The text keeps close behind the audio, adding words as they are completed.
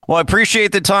Well, I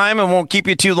appreciate the time and won't keep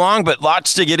you too long, but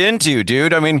lots to get into,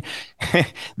 dude. I mean,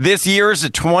 this year is the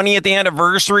 20th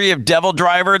anniversary of Devil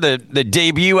Driver. The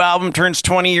debut album turns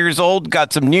 20 years old.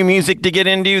 Got some new music to get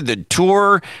into, the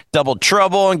tour, Double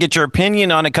Trouble, and get your opinion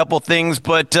on a couple things.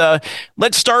 But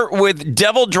let's start with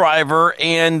Devil Driver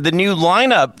and the new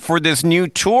lineup for this new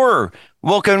tour.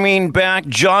 Welcoming back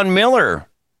John Miller.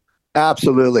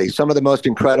 Absolutely. Some of the most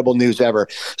incredible news ever.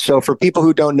 So for people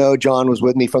who don't know, John was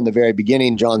with me from the very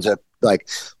beginning. John's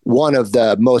one of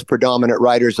the most predominant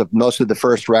writers of most of the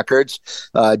first records.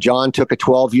 John took a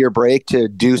 12-year break to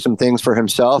do some things for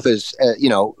himself. As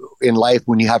in life,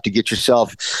 when you have to get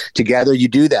yourself together, you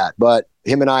do that. But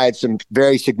him and I had some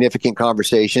very significant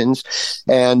conversations,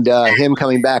 and him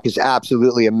coming back is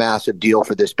absolutely a massive deal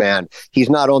for this band. He's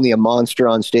not only a monster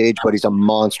on stage, but he's a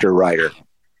monster writer.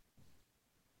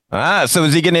 So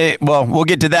is he going to, well, we'll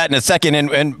get to that in a second,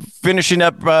 and finishing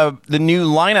up the new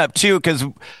lineup too, because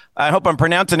I hope I'm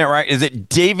pronouncing it right. Is it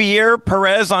Davier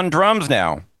Perez on drums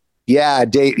now? Yeah,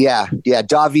 Davier.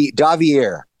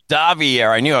 Davier.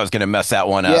 I knew I was going to mess that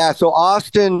one up. Yeah, so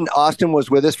Austin was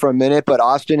with us for a minute, but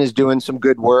Austin is doing some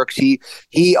good work. He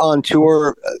on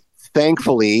tour,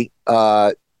 thankfully,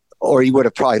 or he would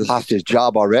have probably lost his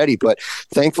job already, but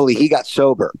thankfully he got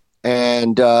sober.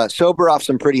 And sober off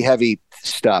some pretty heavy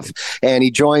stuff. And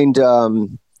he joined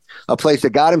a place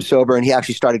that got him sober, and he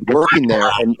actually started working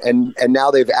there. And now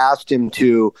they've asked him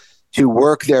to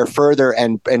work there further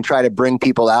and try to bring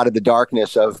people out of the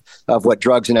darkness of what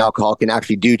drugs and alcohol can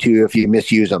actually do to you if you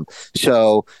misuse them.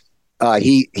 So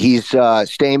he's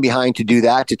staying behind to do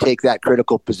that, to take that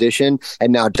critical position.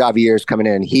 And now Javier is coming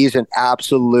in. He's an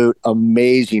absolute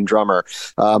amazing drummer.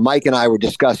 Mike and I were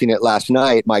discussing it last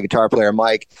night, my guitar player,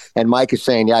 Mike, and Mike is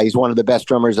saying, yeah, he's one of the best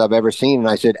drummers I've ever seen. And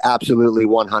I said, absolutely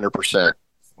 100%.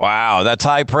 Wow, that's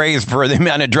high praise for the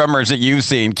amount of drummers that you've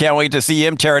seen. Can't wait to see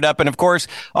him tear it up. And of course,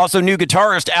 also new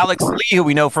guitarist Alex Lee, who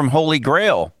we know from Holy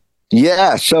Grail.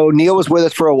 Yeah, so Neil was with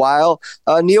us for a while.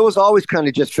 Neil was always kind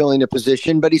of just filling a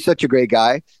position, but he's such a great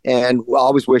guy, and we'll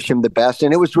always wish him the best.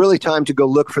 And it was really time to go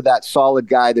look for that solid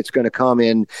guy that's going to come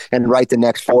in and write the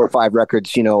next 4 or 5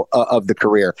 records, of the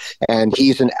career. And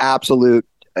he's an absolute.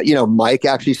 Mike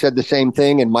actually said the same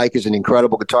thing, and Mike is an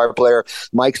incredible guitar player.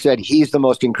 Mike said he's the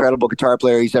most incredible guitar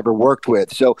player he's ever worked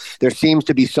with. So there seems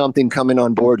to be something coming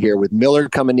on board here with Miller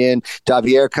coming in,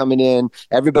 Davier coming in,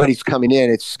 everybody's coming in.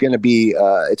 It's going to be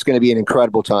an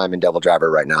incredible time in Devil Driver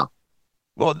right now.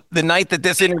 Well, the night that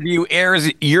this interview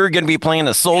airs, you're going to be playing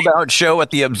a sold-out show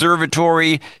at the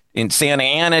Observatory in Santa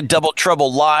Ana, Double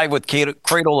Trouble Live with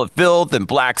Cradle of Filth and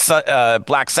Black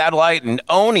Satellite and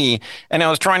Oni. And I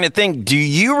was trying to think, do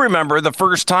you remember the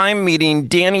first time meeting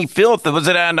Danny Filth? Was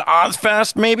it at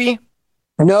Ozfest, maybe?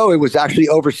 No, it was actually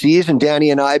overseas, and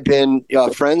Danny and I have been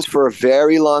friends for a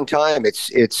very long time.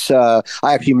 I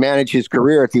actually manage his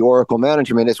career at the Oracle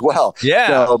Management as well.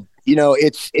 Yeah. So,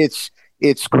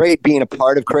 it's great being a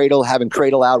part of Cradle, having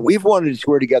Cradle out. We've wanted to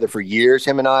tour together for years,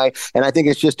 him and I think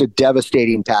it's just a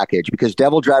devastating package because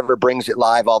Devil Driver brings it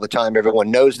live all the time.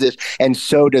 Everyone knows this, and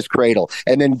so does Cradle.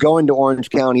 And then going to Orange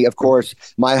County, of course,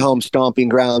 my home stomping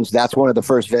grounds, that's one of the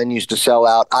first venues to sell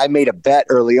out. I made a bet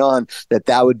early on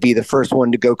that would be the first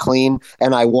one to go clean,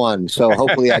 and I won. So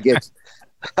hopefully I get...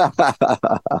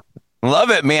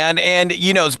 Love it, man. And,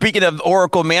 speaking of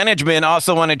Oracle Management,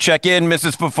 also want to check in.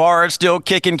 Mrs. Fafara still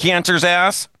kicking cancer's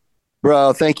ass?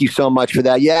 Bro, thank you so much for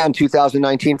that. Yeah, in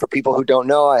 2019, for people who don't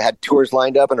know, I had tours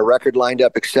lined up and a record lined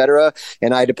up, etc.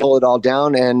 And I had to pull it all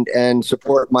down and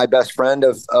support my best friend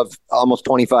of almost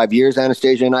 25 years.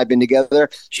 Anastasia and I have been together.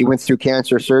 She went through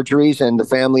cancer surgeries, and the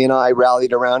family and I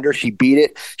rallied around her. She beat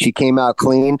it. She came out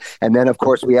clean. And then, of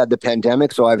course, we had the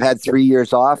pandemic. So I've had 3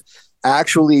 years off.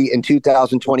 Actually, in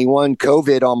 2021,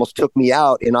 COVID almost took me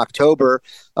out in October.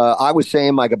 I was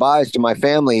saying my goodbyes to my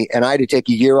family, and I had to take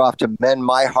a year off to mend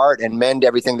my heart and mend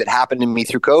everything that happened to me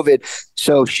through COVID.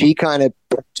 So she kind of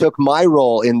took my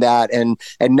role in that. And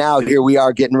now here we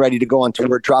are getting ready to go on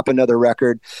tour, drop another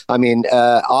record. I mean,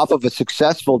 off of a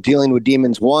successful Dealing with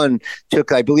Demons 1,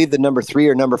 took, I believe, the number 3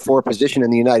 or number 4 position in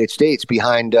the United States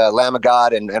behind Lamb of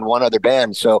God and one other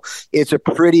band. So it's a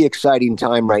pretty exciting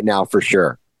time right now for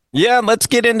sure. Yeah, let's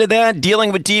get into that.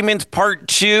 Dealing with Demons Part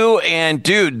 2. And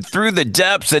dude, Through the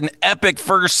Depths, an epic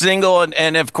first single.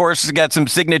 And of course, it's got some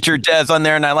signature Dez on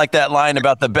there. And I like that line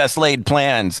about the best laid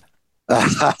plans.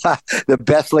 The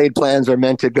best laid plans are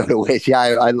meant to go to waste. Yeah,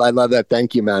 I love that.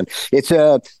 Thank you, man. It's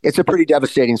a pretty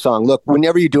devastating song. Look,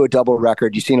 whenever you do a double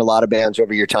record, you've seen a lot of bands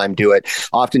over your time do it.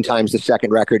 Oftentimes the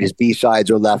second record is B-sides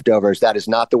or leftovers. That is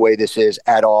not the way this is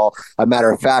at all. A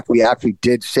matter of fact, we actually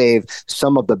did save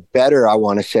some of the better, I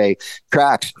want to say,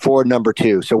 tracks for number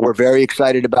 2. So we're very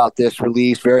excited about this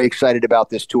release, very excited about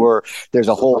this tour. There's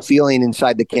a whole feeling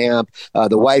inside the camp.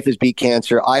 The wife has beat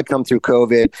cancer. I've come through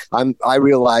COVID. I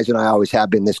realize, and I always have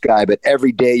been this guy, but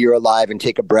every day you're alive and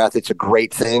take a breath, it's a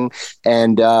great thing.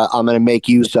 And I'm going to make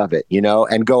use of it,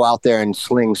 and go out there and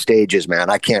sling stages, man.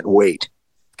 I can't wait.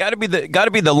 Got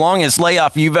to be the longest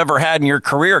layoff you've ever had in your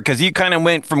career, because you kind of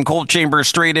went from Cold Chamber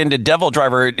straight into Devil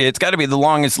Driver. It's got to be the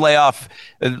longest layoff,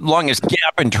 longest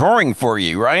gap in touring for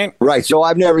you, right? Right. So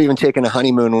I've never even taken a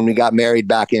honeymoon when we got married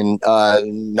back in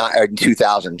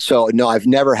 2000. So no, I've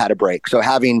never had a break. So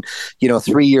having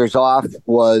 3 years off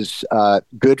was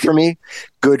good for me,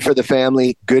 good for the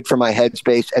family, good for my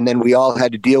headspace. And then we all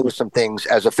had to deal with some things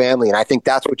as a family. And I think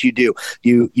that's what you do.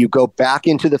 You go back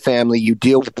into the family, you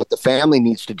deal with what the family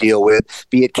needs to deal with,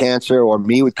 be it cancer or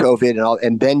me with COVID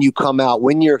and then you come out.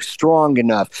 When you're strong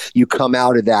enough, you come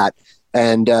out of that.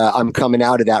 And I'm coming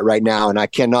out of that right now, and I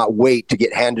cannot wait to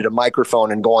get handed a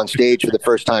microphone and go on stage for the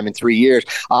first time in 3 years.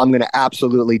 I'm going to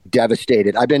absolutely devastate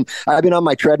it. I've been on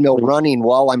my treadmill running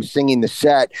while I'm singing the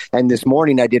set, and this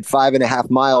morning I did 5.5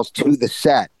 miles to the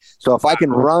set. So if I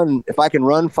can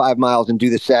run 5 miles and do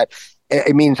the set,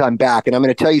 it means I'm back. And I'm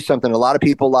going to tell you something. A lot of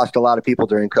people lost a lot of people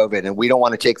during COVID, and we don't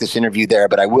want to take this interview there,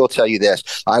 but I will tell you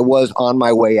this. I was on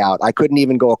my way out. I couldn't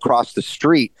even go across the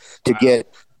street to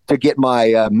get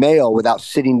my mail without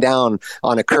sitting down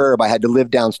on a curb. I had to live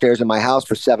downstairs in my house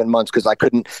for 7 months because I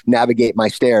couldn't navigate my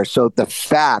stairs. So the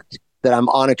fact that I'm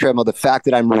on a treadmill, the fact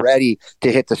that I'm ready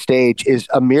to hit the stage is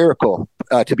a miracle,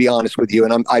 to be honest with you.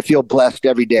 And I feel blessed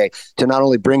every day to not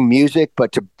only bring music,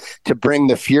 but to bring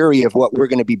the fury of what we're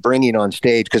going to be bringing on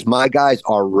stage, because my guys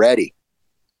are ready.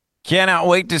 Cannot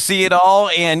wait to see it all.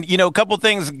 And, a couple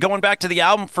things going back to the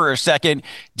album for a second,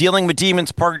 Dealing with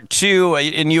Demons Part 2,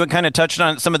 and you had kind of touched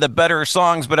on some of the better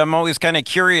songs, but I'm always kind of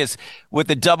curious with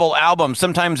the double album.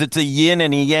 Sometimes it's a yin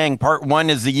and a yang. Part 1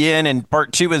 is the yin and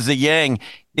Part 2 is the yang.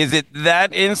 Is it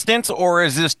that instance, or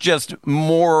is this just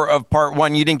more of Part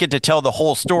 1? You didn't get to tell the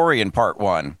whole story in Part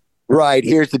 1. Right.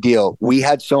 Here's the deal. We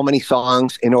had so many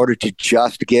songs in order to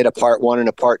just get a Part 1 and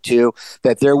a Part 2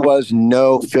 that there was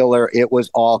no filler. It was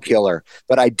all killer.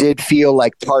 But I did feel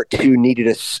like Part 2 needed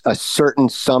a certain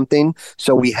something.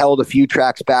 So we held a few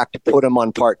tracks back to put them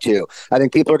on Part 2. I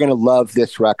think people are going to love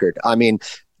this record. I mean,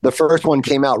 the first one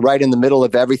came out right in the middle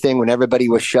of everything when everybody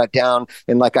was shut down.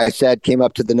 And like I said, came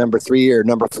up to the number 3 or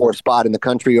number 4 spot in the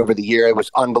country over the year. It was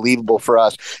unbelievable for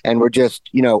us. And we're just,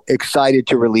 excited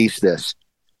to release this.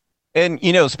 And,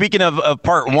 speaking of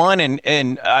Part 1,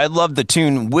 and I love the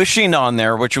tune Wishing on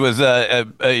there, which was a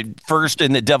first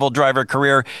in the Devil Driver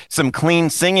career, some clean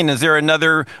singing. Is there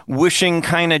another Wishing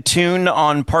kind of tune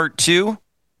on Part 2?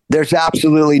 There's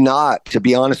absolutely not, to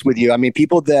be honest with you. I mean,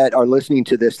 people that are listening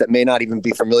to this that may not even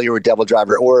be familiar with Devil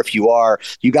Driver, or if you are,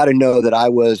 you got to know that I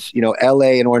was,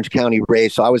 LA and Orange County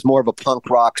raised. So I was more of a punk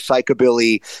rock,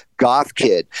 psychobilly, goth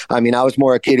kid. I mean, I was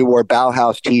more a kid who wore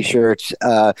Bauhaus t-shirts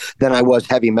than I was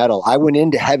heavy metal. I went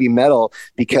into heavy metal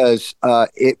because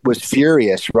it was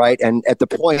furious, right? And at the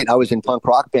point I was in punk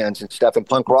rock bands and stuff, and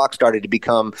punk rock started to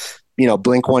become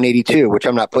Blink-182, which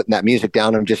I'm not putting that music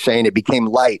down. I'm just saying it became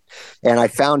light. And I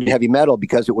found heavy metal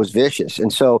because it was vicious.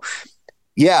 And so,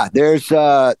 yeah, there's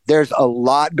a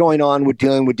lot going on with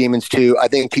Dealing with Demons 2. I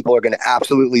think people are going to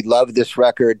absolutely love this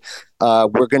record.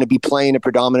 We're going to be playing a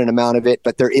predominant amount of it,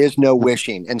 but there is no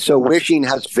Wishing. And so Wishing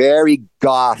has very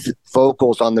goth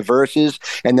vocals on the verses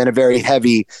and then a very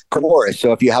heavy chorus.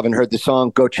 So if you haven't heard the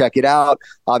song, go check it out.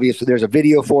 Obviously, there's a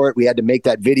video for it. We had to make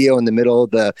that video in the middle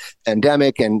of the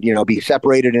pandemic and, be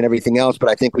separated and everything else. But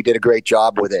I think we did a great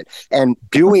job with it. And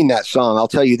doing that song, I'll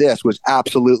tell you this, was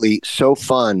absolutely so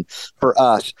fun for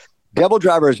us. Devil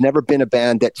Driver has never been a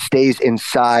band that stays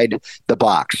inside the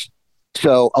box.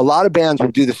 So a lot of bands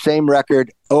will do the same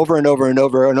record over and over and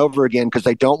over and over again because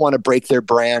they don't want to break their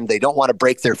brand. They don't want to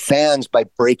break their fans by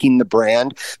breaking the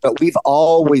brand. But we've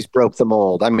always broke the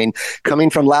mold. I mean, coming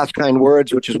from Last Kind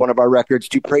Words, which is one of our records,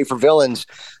 to Pray for Villains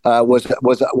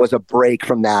was a break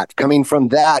from that. Coming from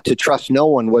that to Trust No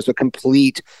One was a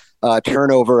complete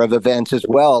turnover of events as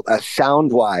well,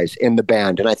 sound-wise in the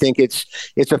band. And I think it's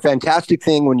a fantastic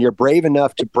thing when you're brave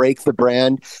enough to break the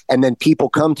brand and then people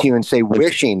come to you and say,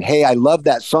 Wishing, hey, I love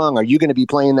that song. Are you going to be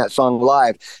playing that song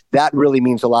live? That really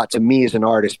means a lot to me as an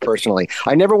artist personally.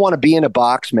 I never want to be in a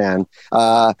box, man.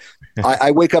 I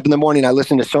wake up in the morning, I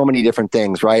listen to so many different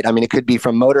things, right? I mean, it could be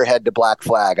from Motorhead to Black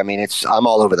Flag. I mean, I'm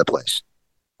all over the place.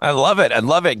 I love it. I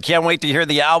love it. Can't wait to hear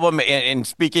the album. And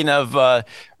speaking of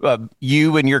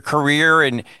you and your career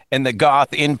and the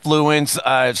goth influence,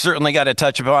 certainly got to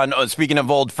touch upon, speaking of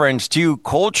old friends too,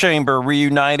 Coal Chamber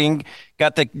reuniting.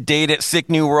 Got the date at Sick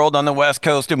New World on the West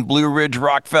Coast and Blue Ridge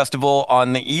Rock Festival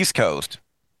on the East Coast.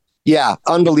 Yeah,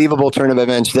 unbelievable turn of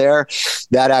events there.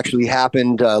 That actually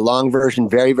happened. Long version,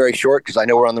 very, very short, because I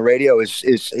know we're on the radio.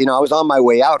 Is I was on my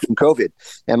way out from COVID,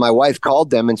 and my wife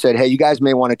called them and said, "Hey, you guys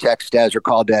may want to text Des or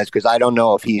call Des because I don't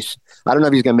know if he's going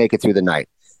to make it through the night.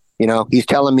 He's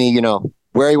telling me,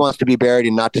 where he wants to be buried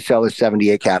and not to sell his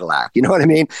 '78 Cadillac. You know what I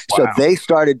mean? Wow. So they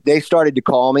started to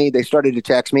call me. They started to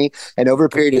text me, and over a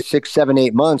period of 6, 7,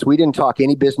 8 months, we didn't talk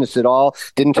any business at all.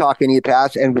 Didn't talk any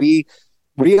past, and we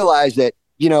realized that.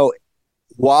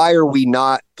 Why are we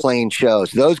not playing shows?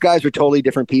 Those guys are totally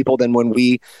different people than when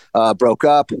we broke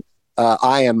up.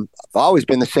 I've always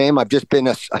been the same. I've just been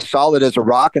as solid as a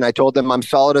rock. And I told them I'm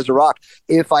solid as a rock.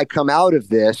 If I come out of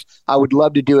this, I would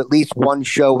love to do at least one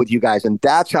show with you guys. And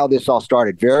that's how this all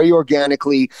started, very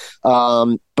organically.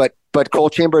 But Coal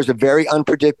Chamber is a very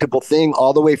unpredictable thing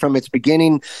all the way from its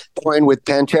beginning, touring with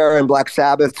Pantera and Black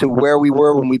Sabbath to where we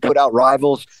were when we put out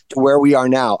Rivals to where we are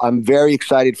now. I'm very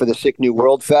excited for the Sick New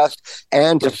World Fest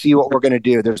and to see what we're going to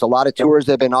do. There's a lot of tours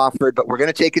that have been offered, but we're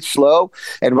going to take it slow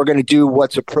and we're going to do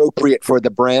what's appropriate for the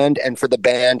brand and for the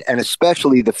band and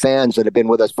especially the fans that have been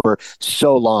with us for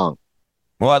so long.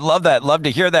 Well, I'd love that. Love to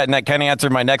hear that. And that kind of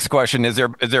answered my next question. Is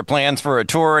there plans for a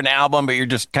tour, an album, but you're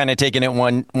just kind of taking it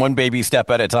one baby step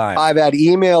at a time? I've had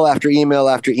email after email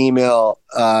after email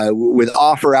with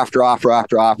offer after offer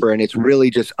after offer. And it's really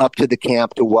just up to the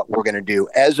camp to what we're going to do.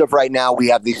 As of right now, we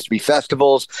have these 3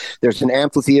 festivals. There's an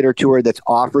amphitheater tour that's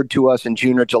offered to us in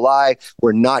June or July.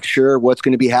 We're not sure what's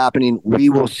going to be happening. We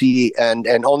will see. And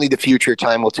only the future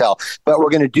time will tell. But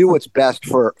we're going to do what's best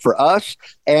for us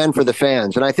and for the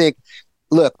fans. And I think,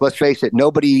 look, let's face it,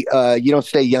 nobody, you don't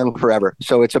stay young forever.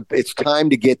 So it's time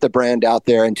to get the brand out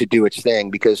there and to do its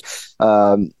thing because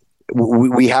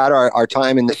we had our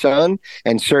time in the sun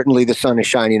and certainly the sun is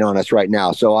shining on us right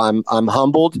now. So I'm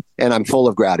humbled and I'm full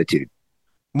of gratitude.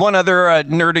 One other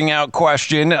nerding out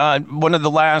question. One of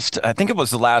the last, I think it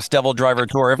was the last Devil Driver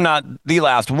tour, if not the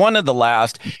last, one of the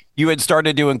last, you had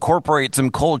started to incorporate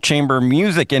some Coal Chamber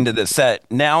music into the set.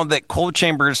 Now that Coal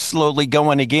Chamber is slowly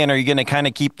going again, are you going to kind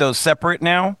of keep those separate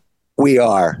now? We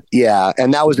are, yeah.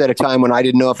 And that was at a time when I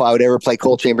didn't know if I would ever play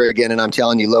Coal Chamber again. And I'm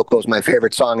telling you, Loco is my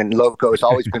favorite song. And Loco has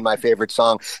always been my favorite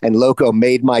song. And Loco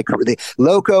made my career.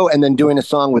 Loco and then doing a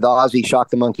song with Ozzy, Shock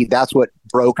the Monkey, that's what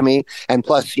broke me. And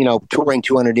plus, touring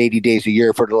 280 days a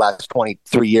year for the last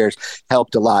 23 years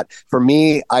helped a lot. For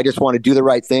me, I just want to do the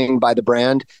right thing by the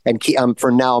brand. And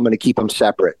for now, I'm going to keep them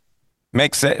separate.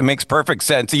 Makes perfect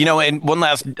sense. And one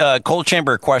last Coal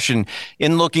Chamber question.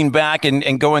 In looking back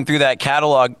and going through that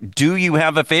catalog, do you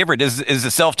have a favorite? Is the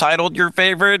self-titled your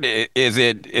favorite? Is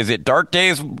it Dark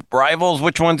Days, Rivals?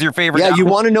 Which one's your favorite? Yeah, album?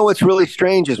 You want to know what's really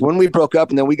strange is when we broke up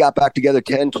and then we got back together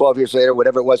 10, 12 years later,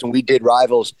 whatever it was, when we did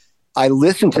Rivals, I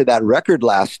listened to that record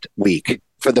last week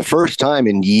for the first time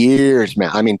in years, man.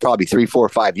 I mean, probably 3, 4,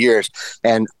 5 years.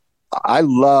 And I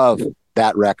love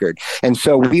that record. And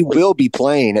so we will be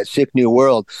playing at Sick New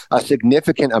World a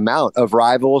significant amount of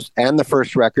Rivals and the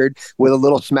first record with a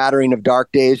little smattering of Dark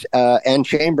Days and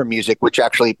chamber music, which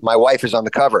actually my wife is on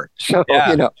the cover. So,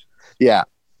 yeah.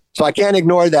 So I can't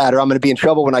ignore that or I'm going to be in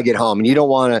trouble when I get home. And you don't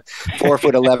want a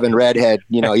 4'11" redhead.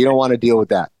 You don't want to deal with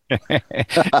that.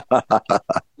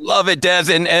 Love it, Des,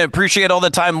 and appreciate all the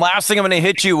time. Last thing I'm going to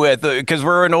hit you with, because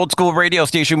we're an old school radio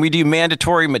station, we do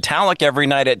mandatory Metallica every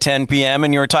night at 10 p.m.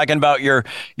 And you were talking about your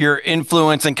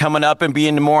influence and coming up and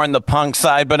being more on the punk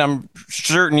side, but I'm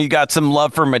certain you got some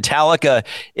love for Metallica.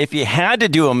 If you had to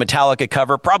do a Metallica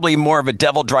cover, probably more of a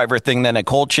Devil Driver thing than a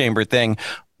Coal Chamber thing,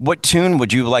 what tune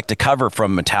would you like to cover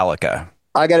from Metallica?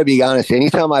 I got to be honest.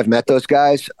 Anytime I've met those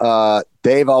guys,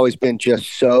 they've always been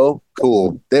just so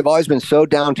cool. They've always been so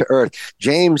down to earth.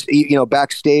 James,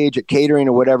 backstage at catering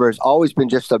or whatever, has always been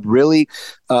just a really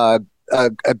a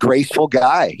graceful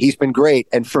guy. He's been great.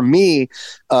 And for me,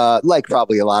 like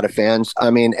probably a lot of fans, I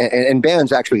mean, and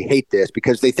bands actually hate this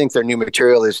because they think their new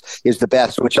material is the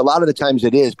best, which a lot of the times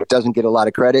it is, but doesn't get a lot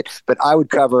of credit. But I would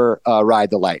cover Ride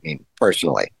the Lightning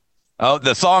personally. Oh,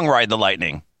 the song Ride the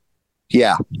Lightning.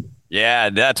 Yeah. Yeah,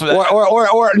 that's what.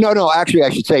 Or no. Actually, I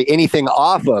should say anything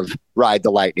off of Ride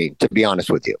the Lightning. To be honest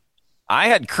with you, I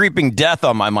had Creeping Death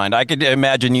on my mind. I could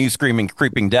imagine you screaming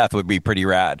 "Creeping Death" would be pretty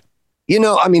rad.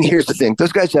 I mean, here's the thing: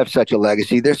 those guys have such a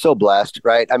legacy. They're so blessed,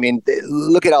 right? I mean,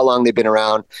 look at how long they've been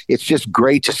around. It's just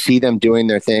great to see them doing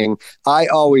their thing. I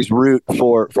always root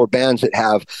for bands that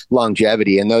have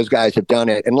longevity, and those guys have done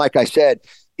it. And like I said,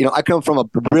 I come from a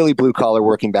really blue collar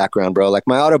working background, bro. Like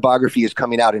my autobiography is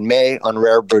coming out in May on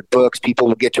Rare Bird Books. People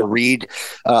will get to read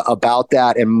about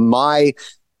that. And my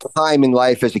time in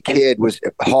life as a kid was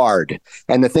hard.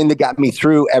 And the thing that got me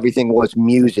through everything was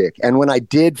music. And when I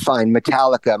did find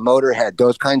Metallica, Motorhead,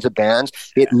 those kinds of bands,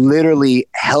 it literally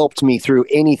helped me through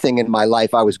anything in my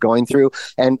life I was going through.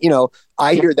 And,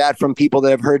 I hear that from people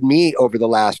that have heard me over the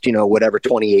last, whatever,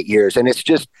 28 years. And it's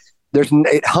just,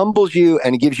 it humbles you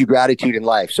and it gives you gratitude in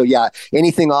life. So yeah,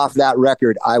 anything off that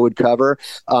record I would cover.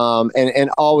 And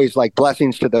always like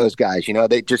blessings to those guys.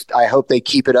 I hope they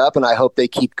keep it up and I hope they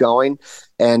keep going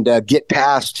and get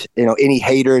past, any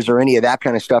haters or any of that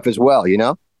kind of stuff as well,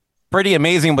 Pretty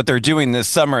amazing what they're doing this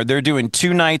summer. They're doing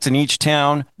 2 nights in each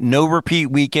town, no repeat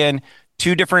weekend,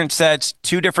 2 different sets,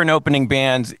 2 different opening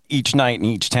bands each night in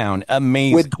each town.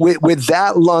 Amazing. With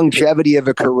that longevity of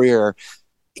a career,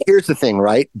 here's the thing,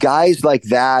 right? Guys like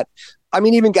that, I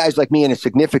mean, even guys like me in a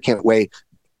significant way,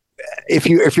 if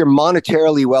you're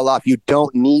monetarily well off, you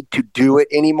don't need to do it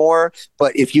anymore.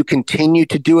 But if you continue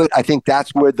to do it, I think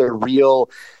that's where the real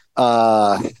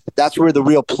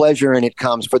pleasure in it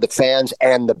comes for the fans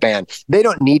and the band. They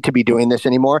don't need to be doing this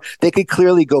anymore. They could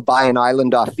clearly go buy an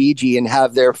island off Fiji and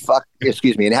have their food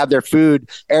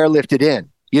airlifted in.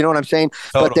 You know what I'm saying?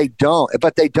 Total.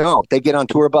 But they don't. They get on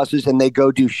tour buses and they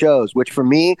go do shows, which for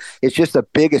me is just the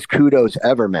biggest kudos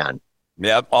ever, man.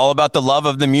 Yep. All about the love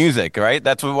of the music, right?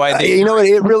 That's why they...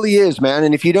 it really is, man.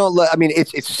 And if you don't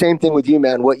it's the same thing with you,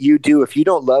 man. What you do, if you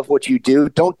don't love what you do,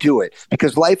 don't do it,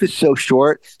 because life is so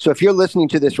short. So if you're listening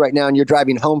to this right now and you're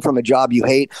driving home from a job you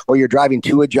hate, or you're driving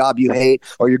to a job you hate,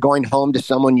 or you're going home to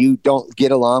someone you don't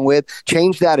get along with,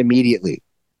 change that immediately,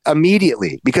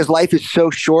 because life is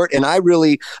so short. And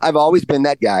I've always been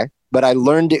that guy, but I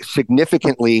learned it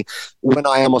significantly when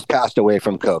I almost passed away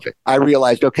from COVID. I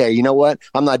realized, okay, you know what?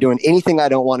 I'm not doing anything I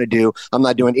don't want to do. I'm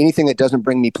not doing anything that doesn't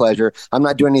bring me pleasure. I'm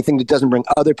not doing anything that doesn't bring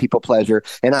other people pleasure.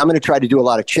 And I'm going to try to do a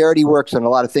lot of charity works and a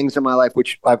lot of things in my life,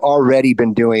 which I've already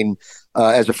been doing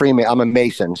as a Freemason. I'm a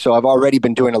Mason, so I've already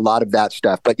been doing a lot of that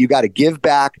stuff. But you got to give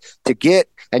back to get,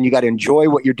 and you got to enjoy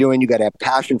what you're doing. You got to have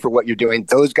passion for what you're doing.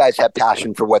 Those guys have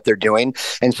passion for what they're doing.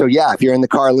 And so, yeah, if you're in the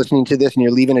car listening to this and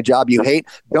you're leaving a job you hate,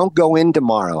 don't go in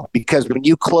tomorrow, because when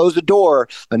you close a door,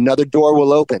 another door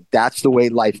will open. That's the way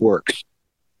life works.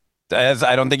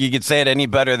 I don't think you could say it any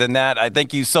better than that. I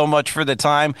thank you so much for the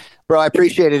time. Bro, I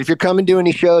appreciate it. If you're coming to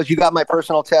any shows, you got my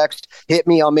personal text. Hit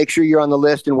me. I'll make sure you're on the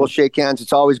list and we'll shake hands.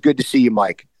 It's always good to see you,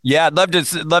 Mike. Yeah, I'd love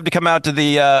to come out to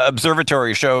the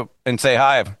Observatory show and say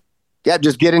hi. Yeah,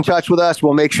 just get in touch with us.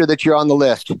 We'll make sure that you're on the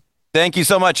list. Thank you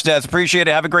so much, Des. Appreciate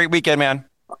it. Have a great weekend, man.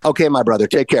 Okay, my brother.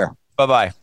 Take care. Bye-bye.